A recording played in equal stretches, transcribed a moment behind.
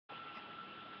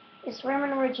It's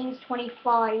Rayman Origins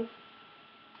 25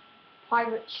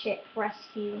 pirate ship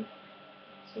rescue.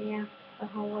 So yeah, the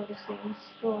whole world is being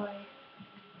destroyed.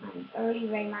 And only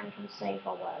Rayman can save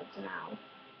our world now.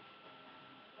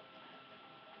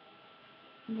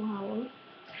 Well,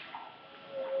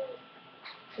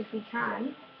 if we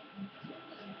can.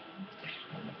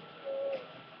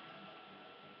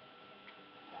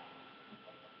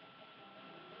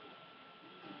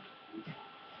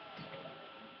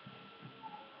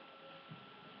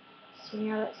 So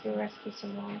yeah, let's go rescue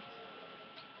someone.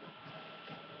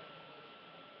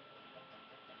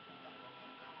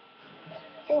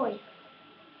 Oi!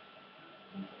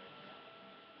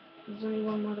 There's only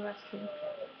one more to rescue.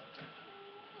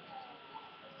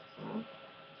 Oh,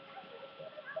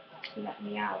 let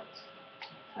me out.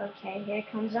 Okay, here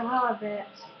comes the hard bit.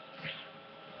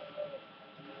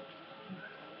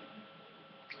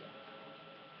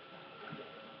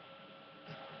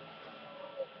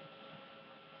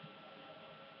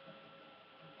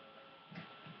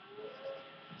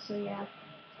 So yeah,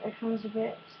 here comes a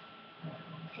bit.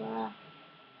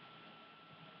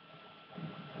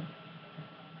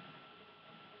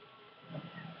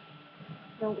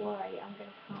 Don't worry, I'm gonna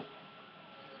come.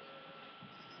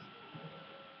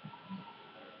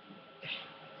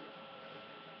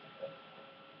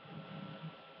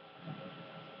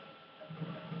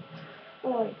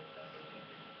 Oi!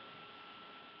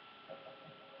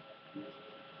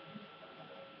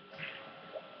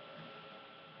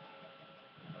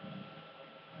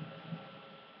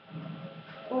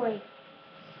 Oi!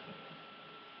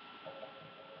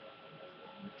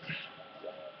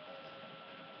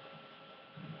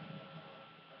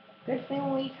 Good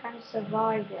thing we can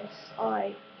survive this.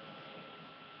 Oi!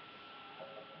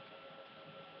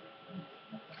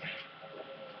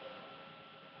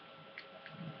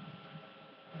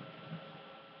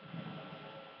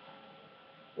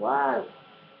 Whoa!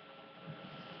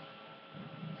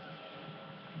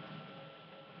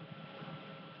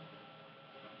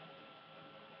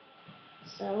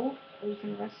 So, we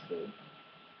can rescue.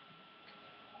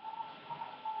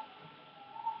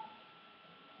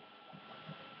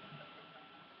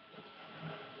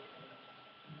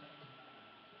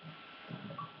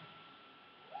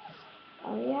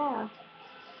 Oh yeah,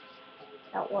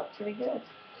 that worked pretty good.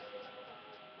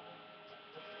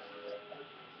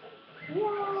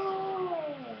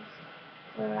 Yay!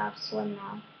 We're allowed to swim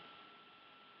now.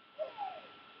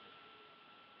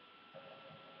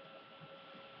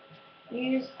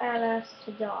 Use LS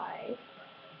to dive.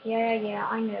 Yeah,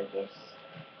 I know this.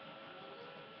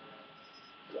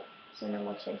 Yeah, so no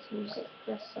more chase music,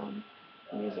 just some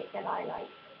music that I like.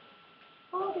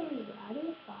 Body,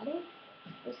 body.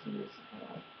 This music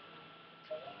I like.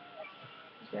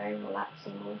 It's very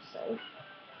relaxing also.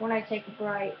 When I take a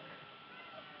break.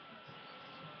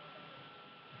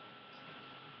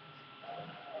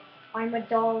 I'm a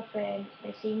dolphin.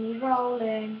 They see me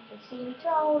rolling. They see me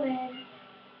trolling.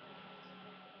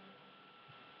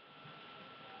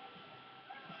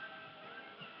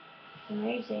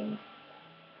 Amazing.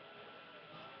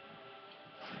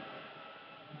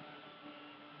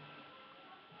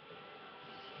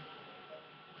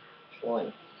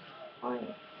 Oi. Oi.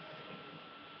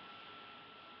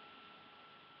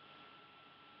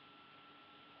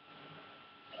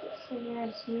 So yeah,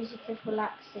 this music is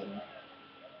relaxing.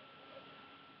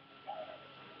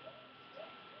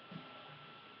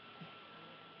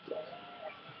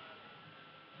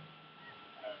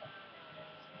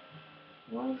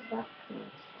 Where is that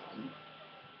coming from?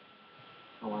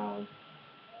 Oh wow.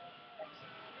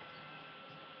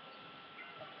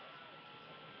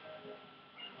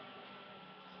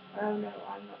 Oh no,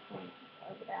 I'm not going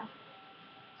over there.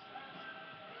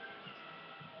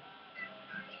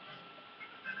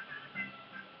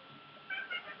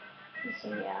 So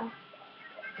yeah.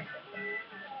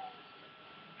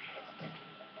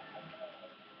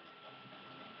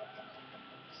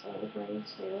 So we're going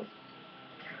to.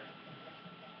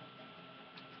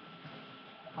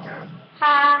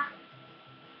 Ha!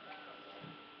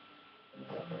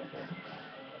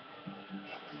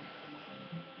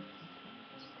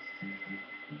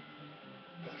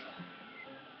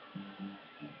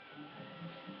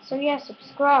 So yeah,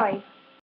 subscribe.